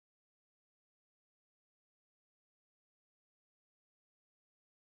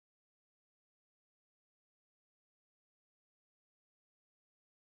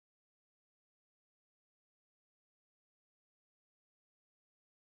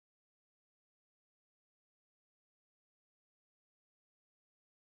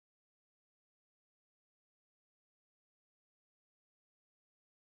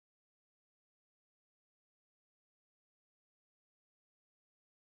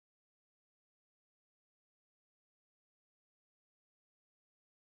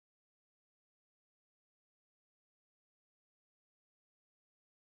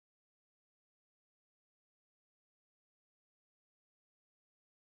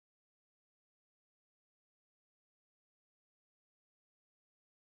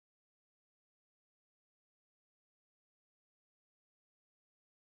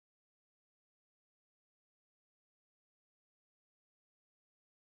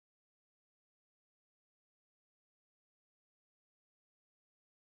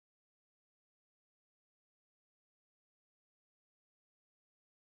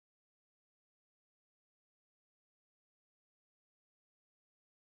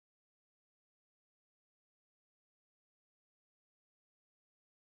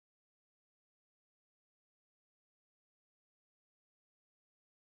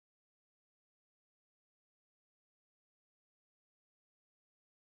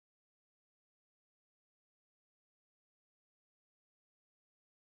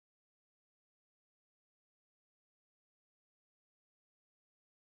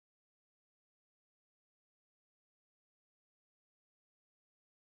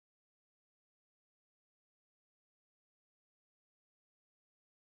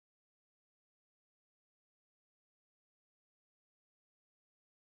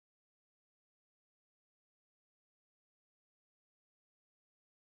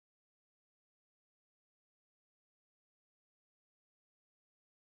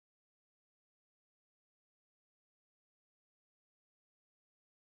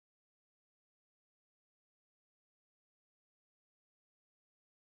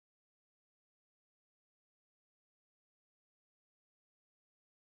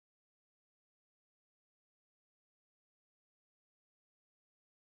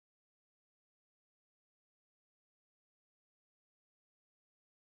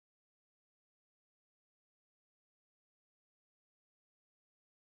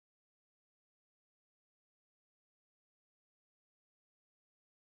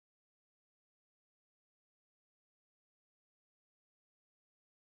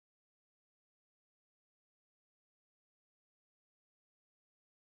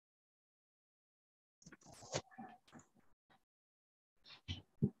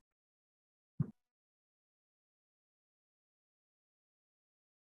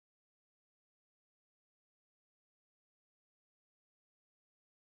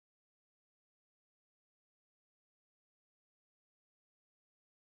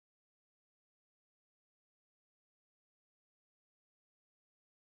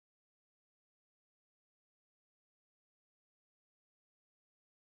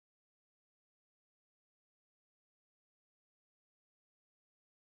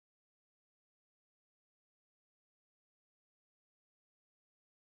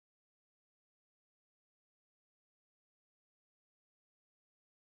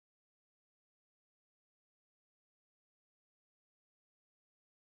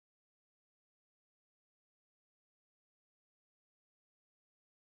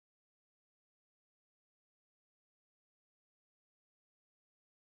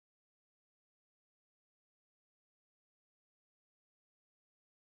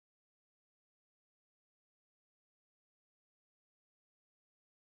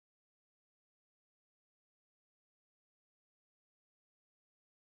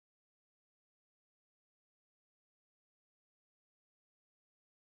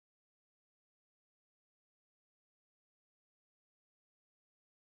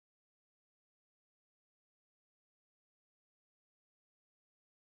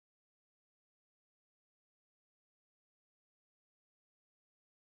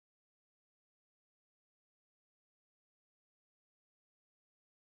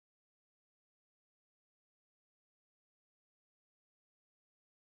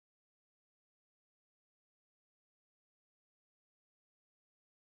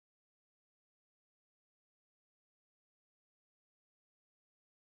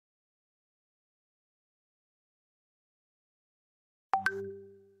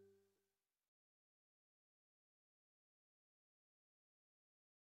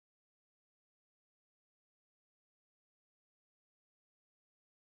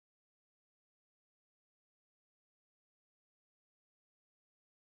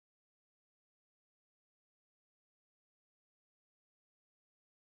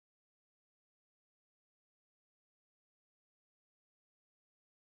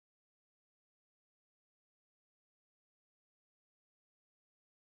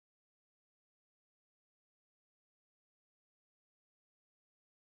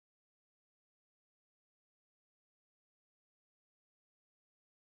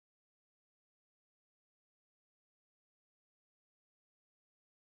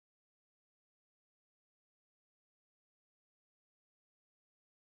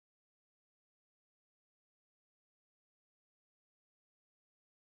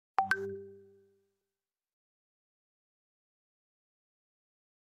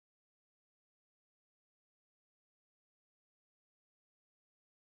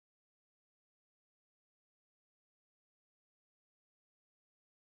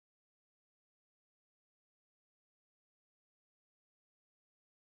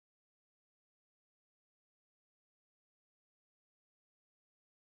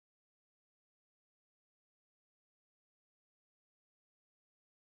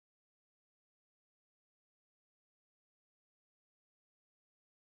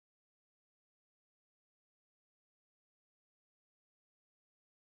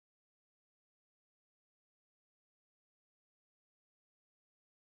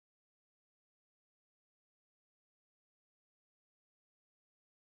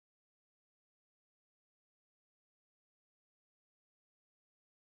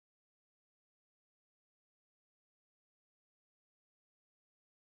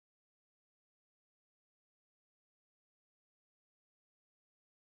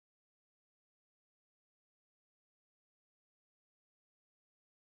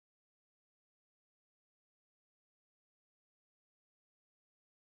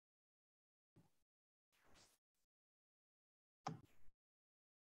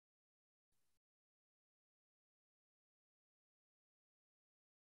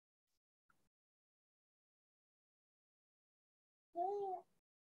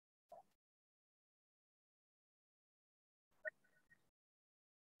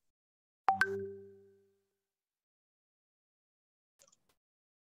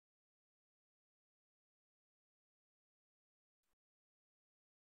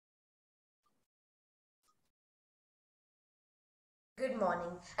Good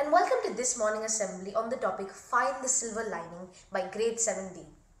morning and welcome to this morning assembly on the topic Find the Silver Lining by Grade 7D.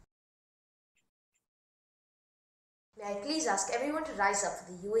 May I please ask everyone to rise up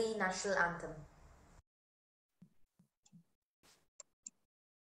for the UAE National Anthem.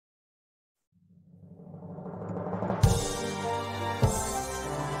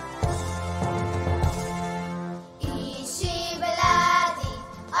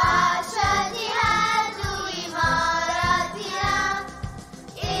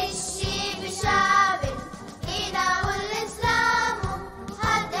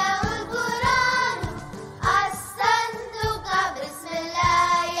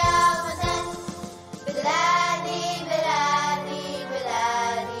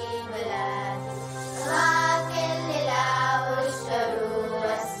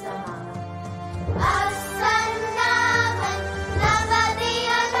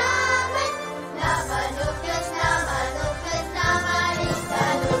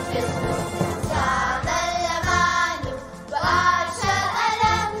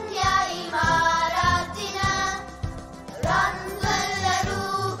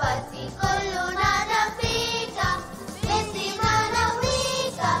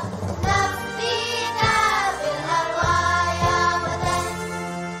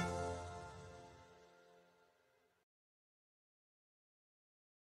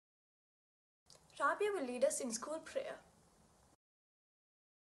 Rabia will lead us in school prayer.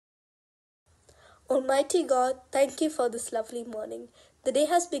 Almighty God, thank you for this lovely morning. The day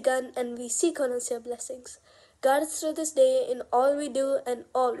has begun and we seek on us your blessings. Guide us through this day in all we do and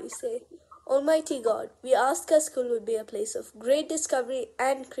all we say. Almighty God, we ask our school would be a place of great discovery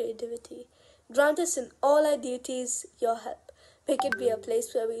and creativity. Grant us in all our duties your help. Make it be a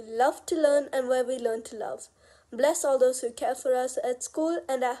place where we love to learn and where we learn to love. Bless all those who care for us at school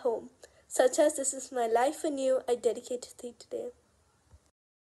and at home. Such as this is my life in you, I dedicate to thee today.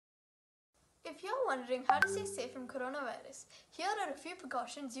 If you're wondering how to stay safe from coronavirus, here are a few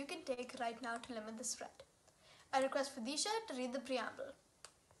precautions you can take right now to limit the spread. I request Fadisha to read the preamble.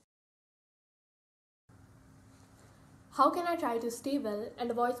 How can I try to stay well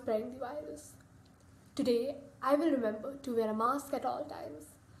and avoid spreading the virus? Today, I will remember to wear a mask at all times.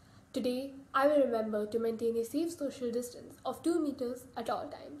 Today, I will remember to maintain a safe social distance of 2 meters at all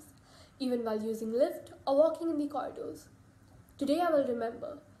times, even while using lift or walking in the corridors. Today, I will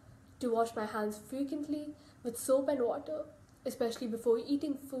remember to wash my hands frequently with soap and water, especially before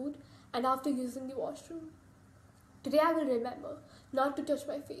eating food and after using the washroom. Today, I will remember not to touch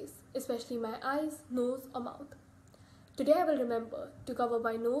my face, especially my eyes, nose, or mouth. Today, I will remember to cover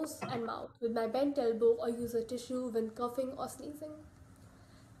my nose and mouth with my bent elbow or use a tissue when coughing or sneezing.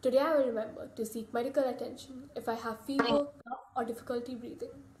 Today, I will remember to seek medical attention if I have fever, cough, or difficulty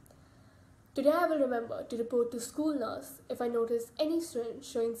breathing. Today, I will remember to report to school nurse if I notice any student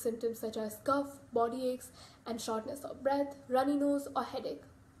showing symptoms such as cough, body aches, and shortness of breath, runny nose, or headache.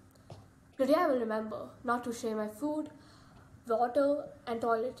 Today, I will remember not to share my food, water, and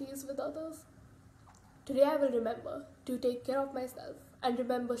toiletries with others. Today, I will remember to take care of myself and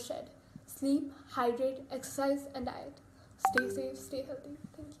remember shed, sleep, hydrate, exercise, and diet. Stay safe, stay healthy.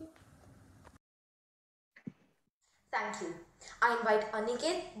 Thank you. Thank you. I invite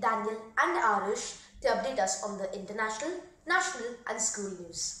Aniket, Daniel and Arush to update us on the international, national and school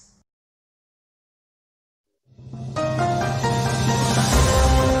news.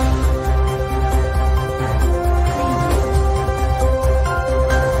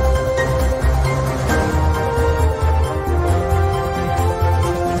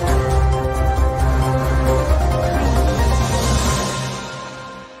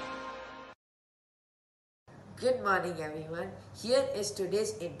 Good morning everyone. Here is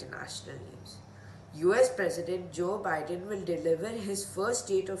today's international news. US President Joe Biden will deliver his first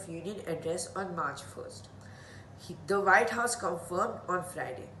State of Union address on March 1st. The White House confirmed on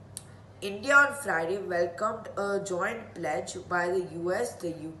Friday. India on Friday welcomed a joint pledge by the US, the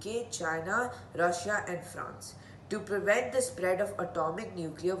UK, China, Russia and France to prevent the spread of atomic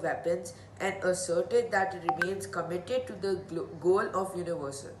nuclear weapons and asserted that it remains committed to the goal of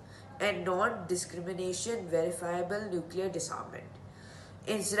universal and non-discrimination verifiable nuclear disarmament.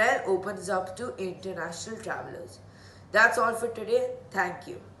 Israel opens up to international travelers. That's all for today. Thank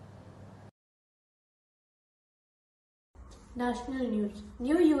you. National news.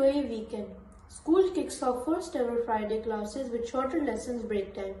 New UAE weekend. School kicks off first ever Friday classes with shorter lessons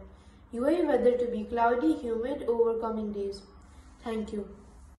break time. UAE weather to be cloudy, humid over coming days. Thank you.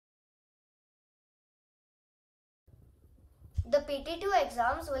 The PT2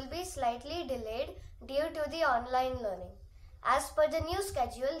 exams will be slightly delayed due to the online learning. As per the new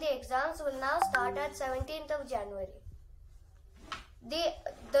schedule, the exams will now start at 17th of January. The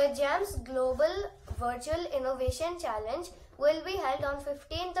GEMS Global Virtual Innovation Challenge will be held on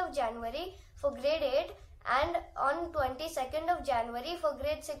 15th of January for grade 8 and on 22nd of January for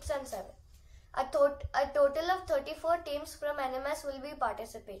grade 6 and 7. A total of 34 teams from NMS will be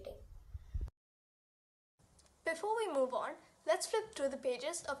participating. Before we move on, let's flip through the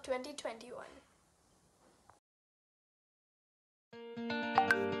pages of 2021.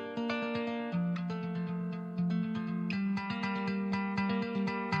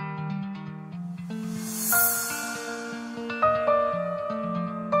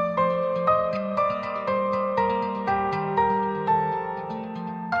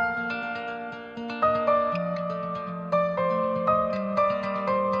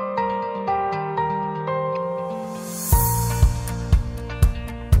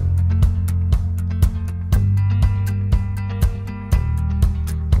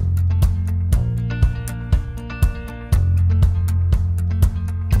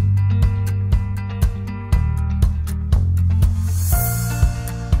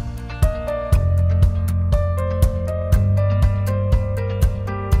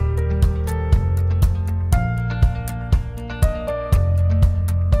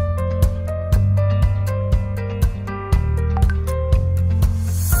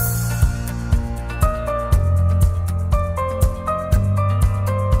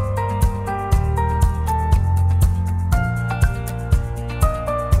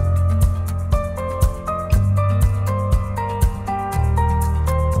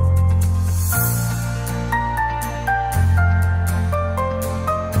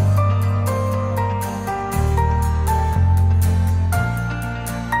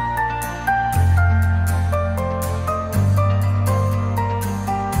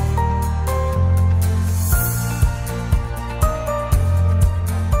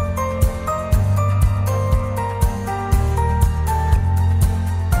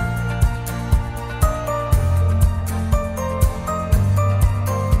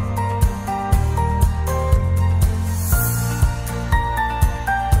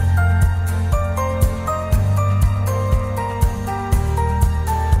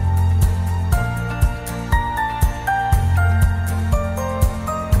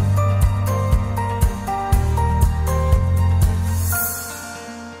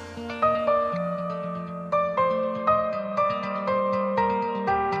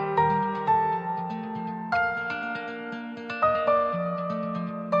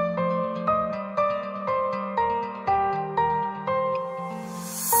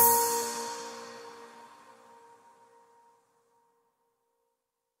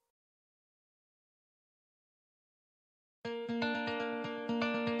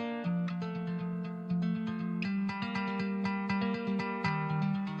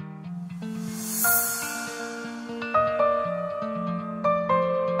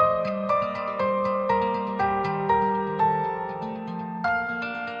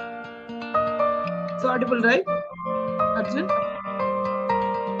 So audible, right, Arjun?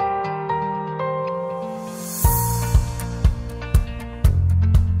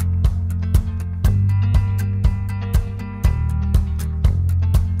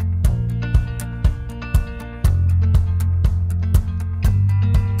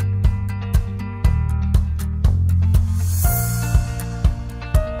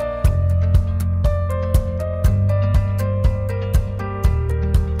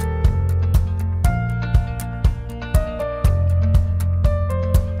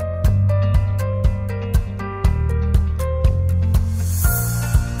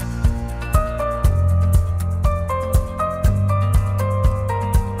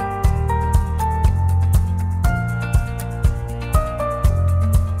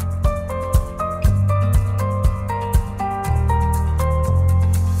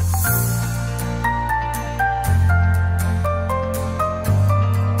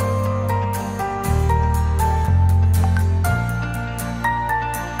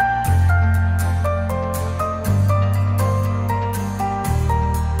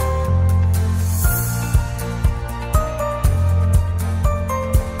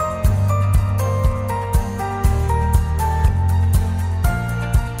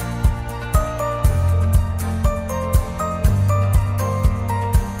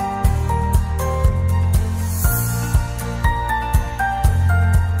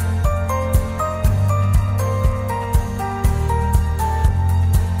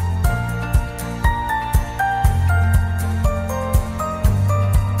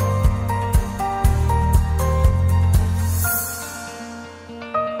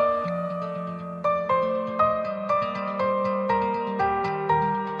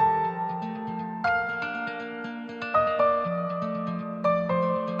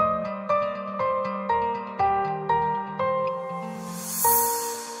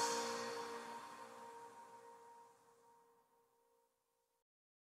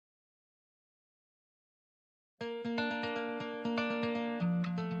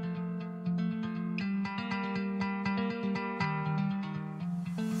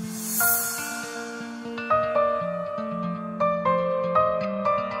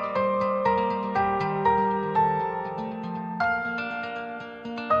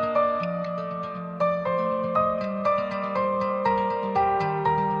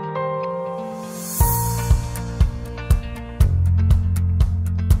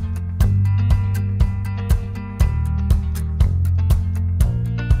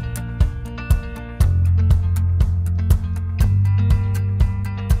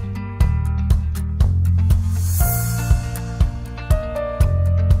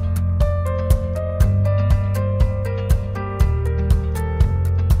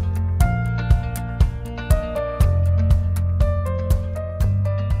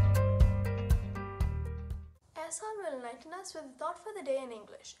 in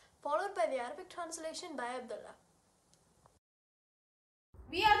English, followed by the Arabic translation by Abdullah.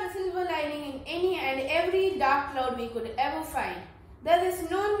 We are the silver lining in any and every dark cloud we could ever find. There is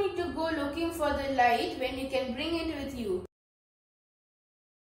no need to go looking for the light when you can bring it with you.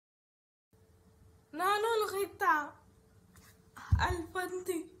 نحن الغطاء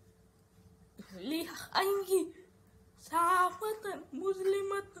الفندي لأي سعافة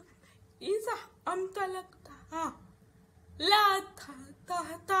مسلمة إذا امتلكتها لا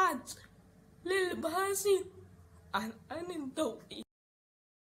تحتاج للبحث عن الضوء.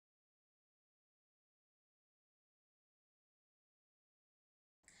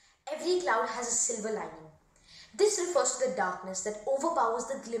 Every cloud has a silver lining. This refers to the darkness that overpowers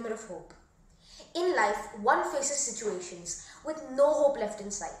the glimmer of hope. In life, one faces situations with no hope left in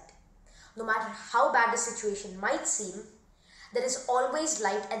sight. No matter how bad the situation might seem, there is always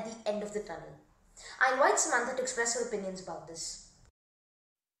light at the end of the tunnel. I invite Samantha to express her opinions about this.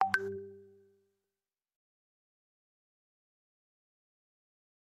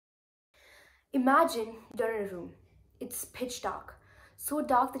 Imagine you're in a room. It's pitch dark. So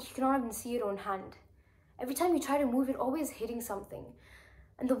dark that you cannot even see your own hand. Every time you try to move, you're always hitting something.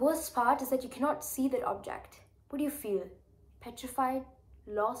 And the worst part is that you cannot see that object. What do you feel? Petrified?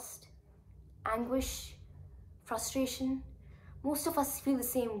 Lost? Anguish? Frustration? Most of us feel the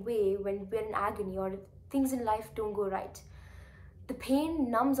same way when we're in agony or things in life don't go right. The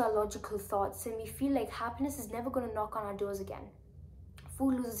pain numbs our logical thoughts and we feel like happiness is never going to knock on our doors again.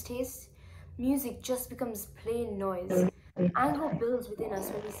 Food loses taste. Music just becomes plain noise. Anger builds within us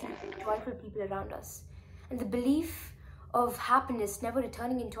when we see joyful people around us. And the belief of happiness never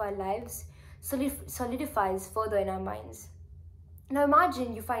returning into our lives solidifies further in our minds. Now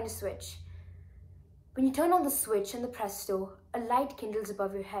imagine you find a switch. When you turn on the switch and the presto, a light kindles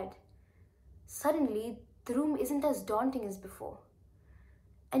above your head. Suddenly, the room isn't as daunting as before.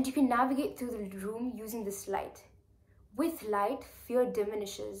 And you can navigate through the room using this light. With light, fear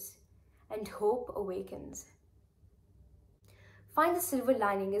diminishes and hope awakens. Find the silver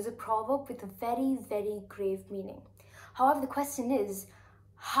lining is a proverb with a very, very grave meaning. However, the question is,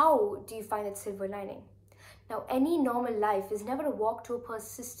 how do you find that silver lining? Now, any normal life is never a walk to a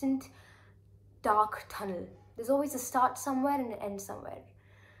persistent, dark tunnel. There's always a start somewhere and an end somewhere.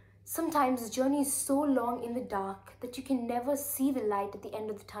 Sometimes the journey is so long in the dark that you can never see the light at the end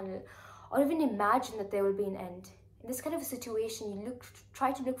of the tunnel or even imagine that there will be an end. In this kind of a situation, you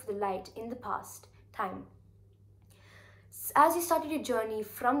try to look for the light in the past time. As you started your journey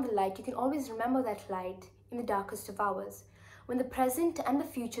from the light, you can always remember that light in the darkest of hours. When the present and the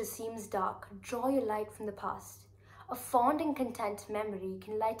future seems dark, draw your light from the past. A fond and content memory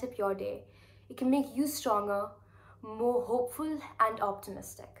can light up your day. It can make you stronger, more hopeful and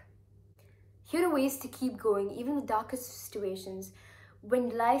optimistic. Here are ways to keep going even in the darkest of situations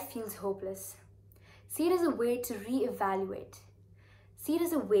when life feels hopeless. See it as a way to reevaluate. See it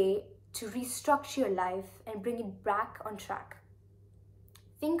as a way to restructure your life and bring it back on track.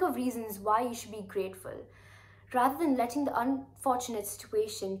 Think of reasons why you should be grateful. Rather than letting the unfortunate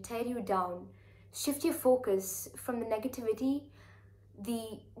situation tear you down, shift your focus from the negativity,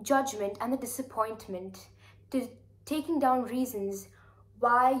 the judgment and the disappointment to taking down reasons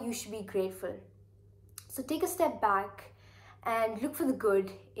why you should be grateful. So take a step back and look for the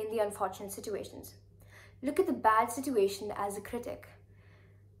good in the unfortunate situations. Look at the bad situation as a critic.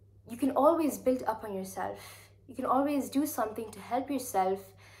 You can always build up on yourself. You can always do something to help yourself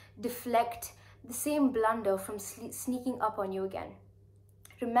deflect the same blunder from sneaking up on you again.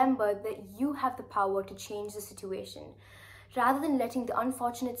 Remember that you have the power to change the situation. Rather than letting the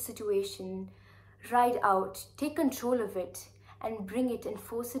unfortunate situation ride out, take control of it and bring it and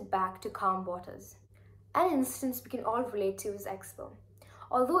force it back to calm waters. An instance we can all relate to is Expo.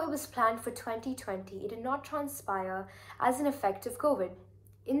 Although it was planned for 2020, it did not transpire as an effect of COVID.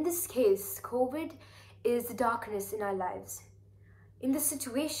 In this case, COVID is the darkness in our lives. In this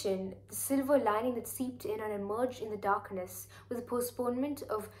situation, the silver lining that seeped in and emerged in the darkness was the postponement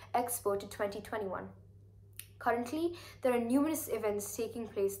of Expo to 2021. Currently, there are numerous events taking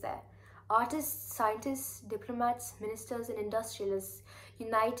place there. Artists, scientists, diplomats, ministers, and industrialists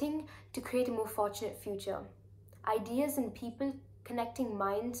uniting to create a more fortunate future. Ideas and people connecting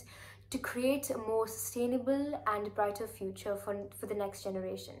minds to create a more sustainable and brighter future for the next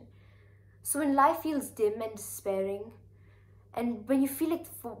generation. So when life feels dim and despairing, and when you feel like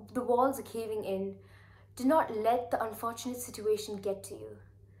the walls are caving in, do not let the unfortunate situation get to you,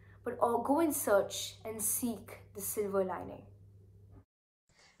 but go and search and seek the silver lining.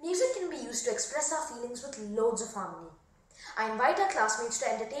 Music can be used to express our feelings with loads of harmony. I invite our classmates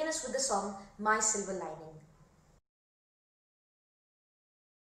to entertain us with the song My Silver Lining.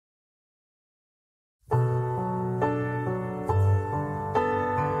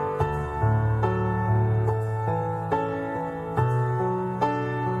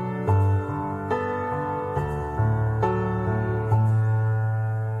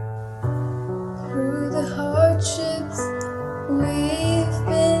 We've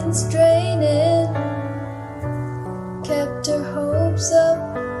been straining, kept our hopes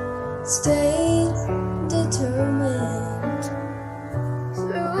up, stayed determined.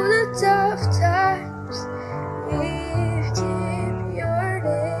 Through the tough times, we keep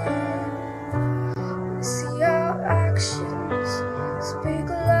yearning. We see our actions speak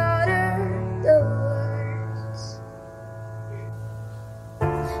louder than words.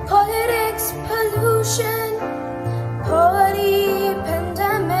 Politics, pollution, poverty,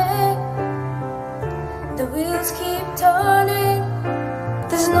 pandemic. The wheels keep turning,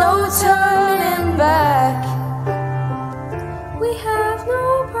 there's no turning back. We have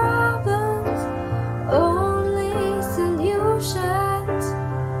no problems, only solutions.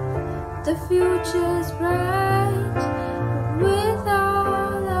 The future's bright with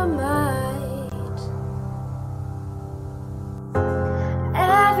all our might.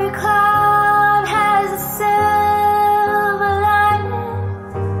 Every cloud has a silver lining.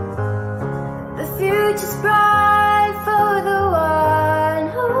 The future's bright for the one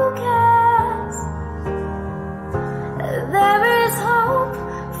who cares. There is hope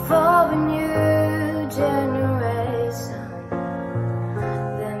for a new generation.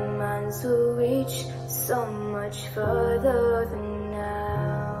 Then minds will reach so much further than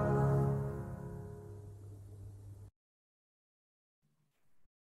now.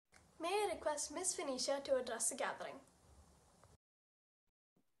 May I request Miss Phoenicia to address the gathering?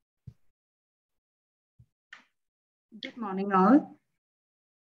 Good morning, all.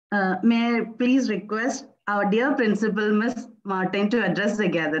 May I please request our dear principal, Miss Martin, to address the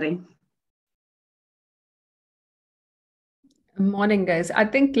gathering. Morning, guys. I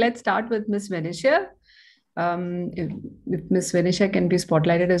think let's start with Miss Venetia. If Miss Venetia can be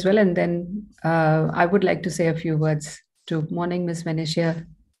spotlighted as well, and then I would like to say a few words too. Morning, Miss Venetia.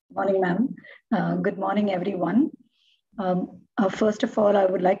 Morning, ma'am. Good morning, everyone. First of all, I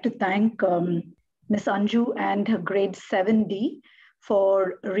would like to thank Miss Anju and her grade 7D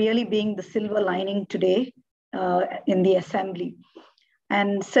for really being the silver lining today in the assembly.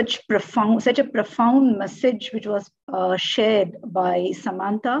 And such a profound message which was shared by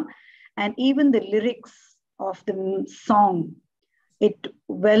Samantha, and even the lyrics of the song, it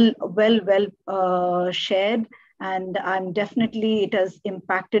well shared, and it has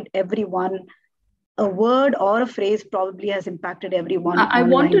impacted everyone. A word or a phrase probably has impacted everyone. I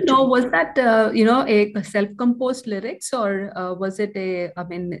want to know, was that a self-composed lyrics, or was it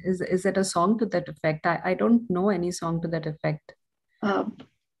is it a song to that effect? I don't know any song to that effect.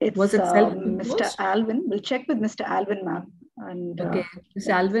 Was it Mr. Alvin? We'll check with Mr. Alvin, ma'am. And okay, Mr.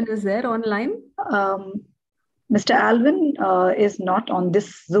 Alvin is there online? Mr. Alvin is not on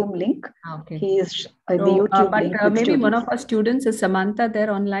this Zoom link. Okay. He is the YouTube link. But maybe one of our students, is Samantha there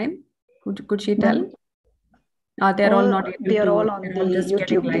online? Could she tell? They're all not able to. They are all on the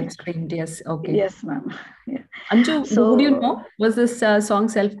YouTube live streamed. Yes. Okay. Yes, ma'am. Yeah. Anju, would you know? Was this song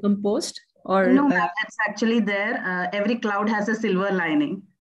self-composed or no? Ma'am, it's actually there. Every cloud has a silver lining.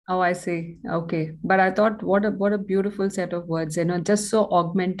 Oh, I see. Okay, but I thought, what a beautiful set of words. Just so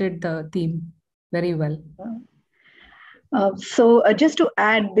augmented the theme very well. Just to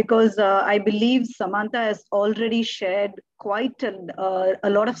add, because I believe Samantha has already shared quite a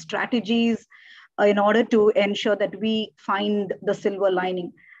lot of strategies in order to ensure that we find the silver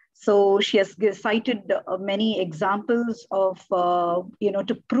lining. So she has cited many examples of,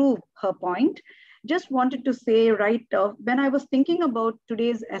 to prove her point. Just wanted to say, when I was thinking about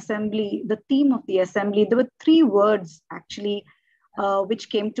today's assembly, the theme of the assembly, there were 3 words actually which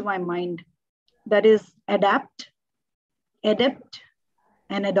came to my mind. That is adapt, adapt,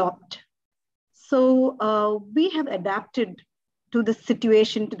 and adopt. So we have adapted to the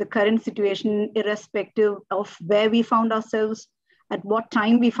situation, to the current situation, irrespective of where we found ourselves, at what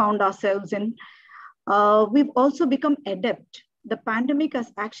time we found ourselves in. We've also become adept. The pandemic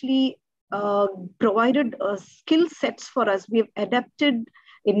has actually provided skill sets for us. We've adapted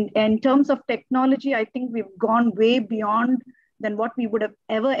in terms of technology. I think we've gone way beyond than what we would have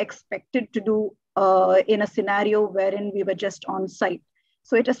ever expected to do in a scenario wherein we were just on site.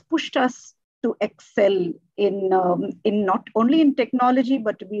 So it has pushed us to excel in not only in technology,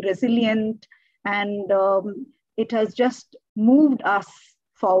 but to be resilient. And it has just moved us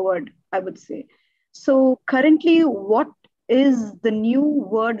forward, I would say. So currently, what is the new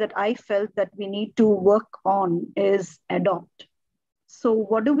word that I felt that we need to work on is adopt. So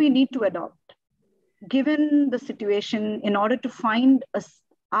what do we need to adopt? Given the situation, in order to find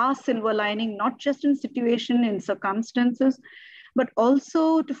our silver lining, not just in situation, in circumstances, but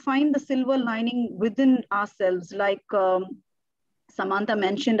also to find the silver lining within ourselves. Like Samantha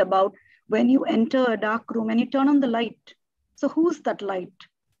mentioned about when you enter a dark room and you turn on the light, So who's that light?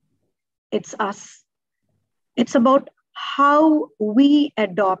 It's us. It's about how we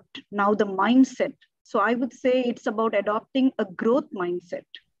adopt now the mindset. So I would say it's about adopting a growth mindset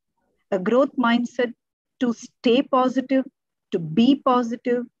to stay positive, to be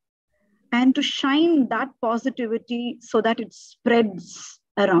positive, and to shine that positivity so that it spreads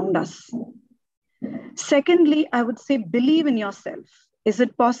around us. Secondly, I would say believe in yourself. Is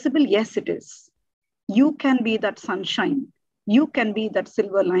it possible? Yes, it is. You can be that sunshine. You can be that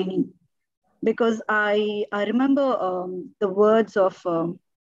silver lining. Because I remember the words of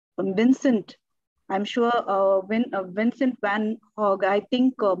Vincent. I'm sure Vincent van Gogh, I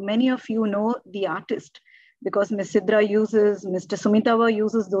think many of you know the artist, because Ms. Sidra uses, Mr. Sumitava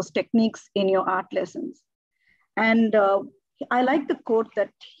uses those techniques in your art lessons. And I like the quote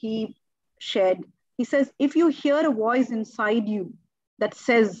that he shared. He says, if you hear a voice inside you that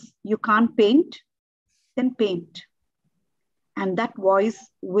says you can't paint, then paint. And that voice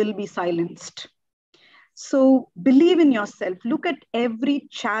will be silenced. So believe in yourself. Look at every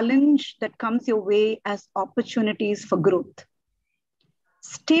challenge that comes your way as opportunities for growth.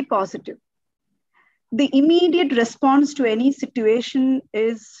 Stay positive. The immediate response to any situation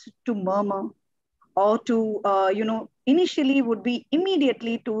is to murmur or to, initially would be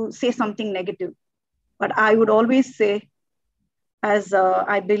immediately to say something negative. But I would always say, as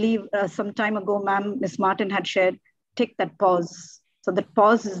I believe some time ago, Ms. Martin had shared, take that pause. So that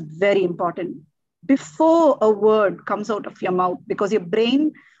pause is very important before a word comes out of your mouth, because your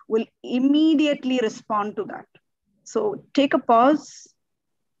brain will immediately respond to that. So take a pause,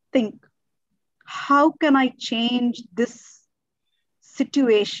 think, how can I change this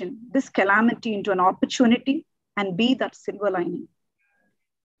situation, this calamity into an opportunity and be that silver lining?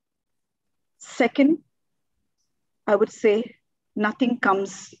 Second, I would say nothing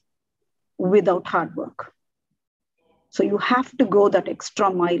comes without hard work. So you have to go that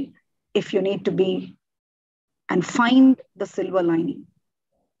extra mile if you need to be and find the silver lining.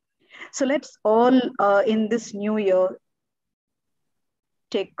 So let's all in this new year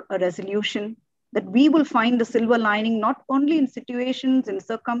take a resolution that we will find the silver lining, not only in situations, in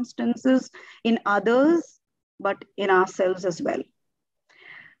circumstances, in others, but in ourselves as well.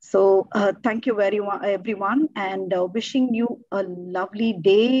 So thank you everyone, and wishing you a lovely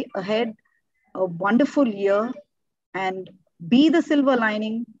day ahead, a wonderful year, and be the silver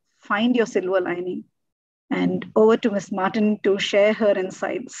lining, find your silver lining. And over to Ms. Martin to share her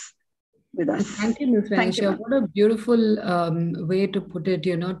insights with us. Thank you, Ms. Vanisha. What a beautiful way to put it,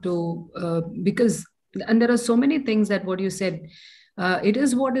 because, and there are so many things that what you said, it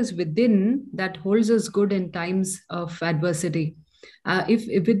is what is within that holds us good in times of adversity.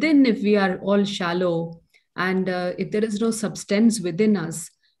 If we are all shallow and if there is no substance within us,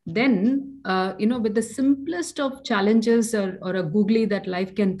 then, with the simplest of challenges or a googly that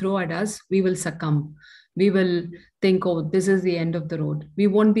life can throw at us, we will succumb. We will think, oh, this is the end of the road. We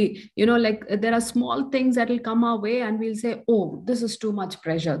won't be, there are small things that will come our way and we'll say, oh, this is too much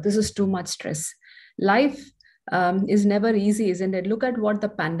pressure. This is too much stress. Life is never easy, isn't it? Look at what the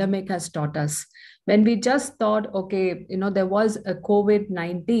pandemic has taught us. When we just thought, okay, there was a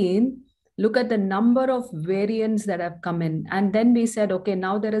COVID-19, look at the number of variants that have come in. And then we said, okay,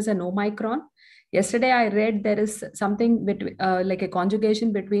 now there is an Omicron. Yesterday, I read there is something between, like a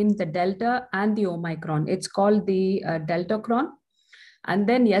conjugation between the Delta and the Omicron. It's called the Deltacron. And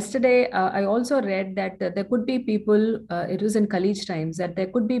then yesterday, I also read that there could be people, it was in College Times, that there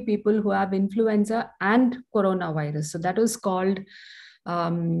could be people who have influenza and coronavirus. So that was called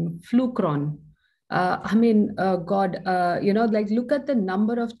Flucron. God, look at the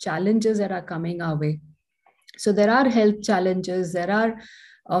number of challenges that are coming our way. So there are health challenges, there are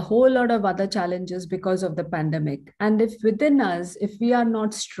a whole lot of other challenges because of the pandemic. And if within us, if we are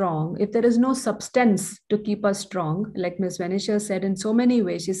not strong, if there is no substance to keep us strong, like Ms. Vanisha said in so many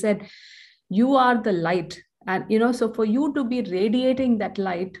ways, she said, you are the light. And, so for you to be radiating that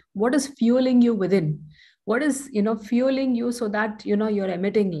light, what is fueling you within? What is, fueling you so that, you're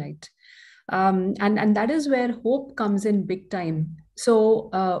emitting light? And that is where hope comes in big time. So,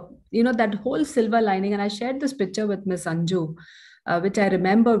 that whole silver lining, and I shared this picture with Ms. Anju, which I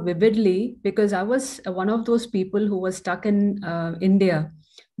remember vividly because I was one of those people who was stuck in India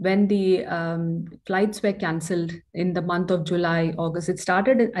when the flights were cancelled in the month of July, August. It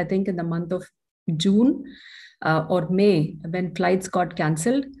started, I think, in the month of June or May when flights got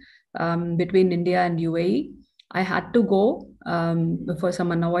cancelled between India and UAE. I had to go for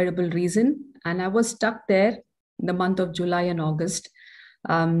some unavoidable reason, and I was stuck there in the month of July and August.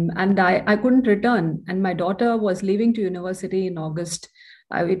 And I couldn't return. And my daughter was leaving to university in August.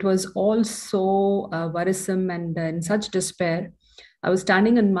 It was all so worrisome and in such despair. I was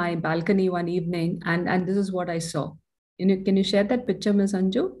standing on my balcony one evening, and this is what I saw. Can you share that picture, Ms.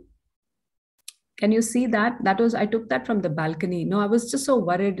 Anju? Can you see that? I took that from the balcony. No, I was just so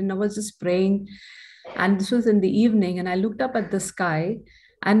worried and I was just praying. And this was in the evening, and I looked up at the sky.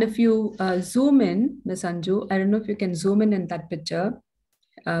 And if you zoom in, Ms. Anju, I don't know if you can zoom in that picture,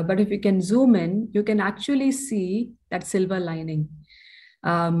 but if you can zoom in, you can actually see that silver lining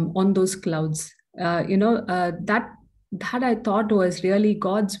on those clouds. That I thought was really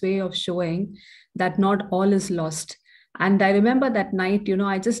God's way of showing that not all is lost. And I remember that night,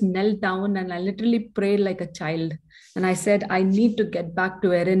 I just knelt down and I literally prayed like a child. And I said, I need to get back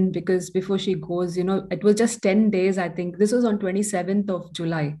to Erin because before she goes, it was just 10 days, I think. This was on 27th of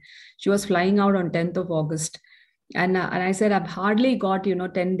July. She was flying out on 10th of August. And I said, I've hardly got,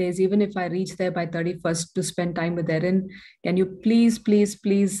 10 days, even if I reach there by 31st to spend time with Erin. Can you please, please,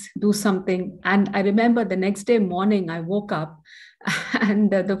 please do something? And I remember the next day morning, I woke up and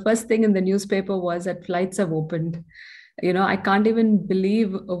the first thing in the newspaper was that flights have opened. I can't even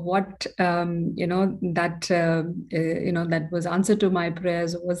believe what that was answer to my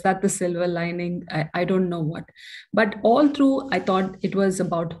prayers. Was that the silver lining? I don't know what, but all through I thought it was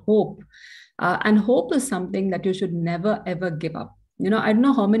about hope, and hope is something that you should never ever give up. I don't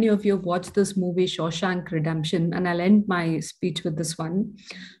know how many of you have watched this movie Shawshank Redemption, and I'll end my speech with this one.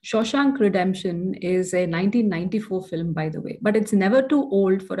 Shawshank Redemption is a 1994 film, by the way, but it's never too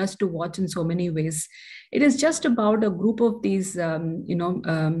old for us to watch in so many ways. It is just about a group of these, guys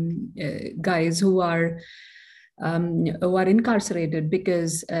who are incarcerated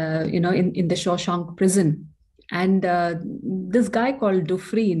because, in the Shawshank prison. And this guy called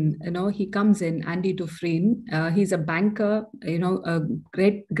Dufresne, he comes in, Andy Dufresne. He's a banker,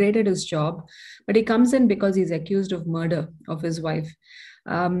 great at his job, but he comes in because he's accused of murder of his wife.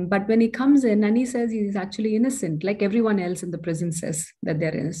 But when he comes in and he says he's actually innocent, like everyone else in the prison says that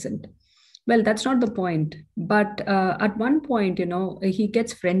they're innocent. Well, that's not the point. But at one point, he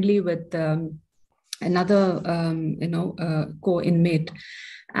gets friendly with another, co-inmate.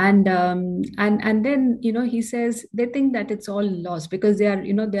 And then he says they think that it's all lost because they are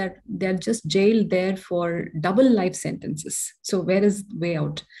they're just jailed there for double life sentences. So where is the way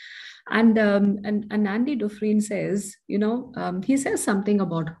out? And Andy Dufresne says, he says something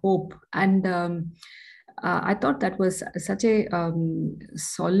about hope, and I thought that was such a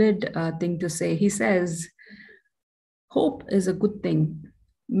solid thing to say. He says, hope is a good thing,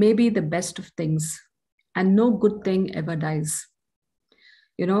 maybe the best of things, and no good thing ever dies.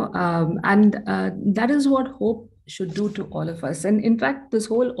 That is what hope should do to all of us. And in fact, this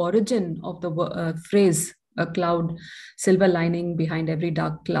whole origin of the phrase, a cloud, silver lining behind every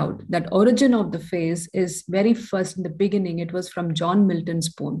dark cloud, that origin of the phrase is very first in the beginning. It was from John Milton's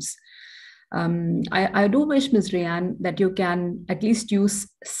poems. I do wish, Ms. Rian, that you can at least use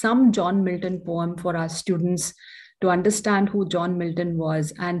some John Milton poem for our students to understand who John Milton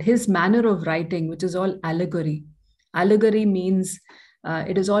was and his manner of writing, which is all allegory. Allegory means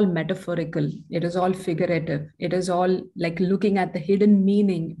it is all metaphorical. It is all figurative. It is all like looking at the hidden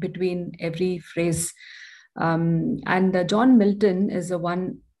meaning between every phrase. John Milton is the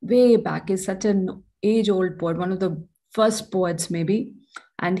one way back, is such an age-old poet, one of the first poets maybe.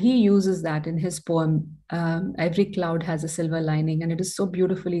 And he uses that in his poem, Every Cloud Has a Silver Lining. And it is so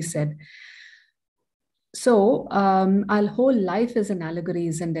beautifully said. So our whole life is an allegory,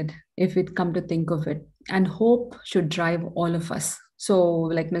 isn't it? If we come to think of it. And hope should drive all of us. So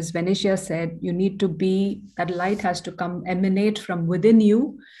like Ms. Venetia said, you need to be, that light has to emanate from within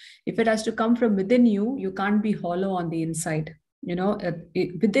you. If it has to come from within you, you can't be hollow on the inside.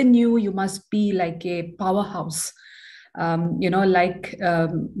 Within you, you must be like a powerhouse. What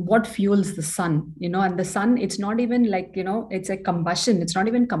fuels the sun, and the sun, it's not even like, it's a combustion. It's not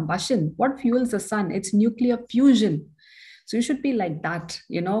even combustion. What fuels the sun? It's nuclear fusion. So you should be like that,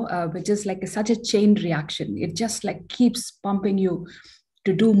 which is like such a chain reaction. It just like keeps pumping you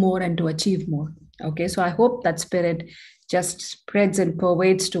to do more and to achieve more. Okay, so I hope that spirit just spreads and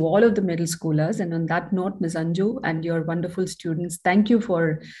pervades to all of the middle schoolers. And on that note, Ms. Anju and your wonderful students, thank you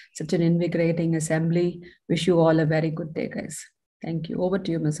for such an invigorating assembly. Wish you all a very good day, guys. Thank you. Over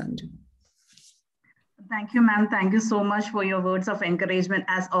to you, Ms. Anju. Thank you, ma'am. Thank you so much for your words of encouragement,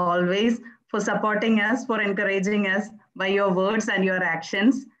 as always, for supporting us, for encouraging us by your words and your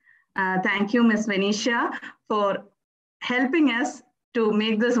actions. Thank you, Ms. Venetia, for helping us to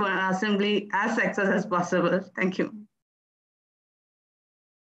make this assembly as successful as possible. Thank you.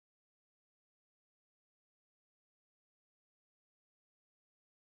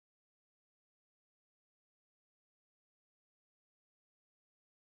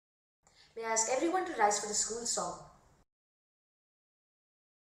 May I ask everyone to rise for the school song.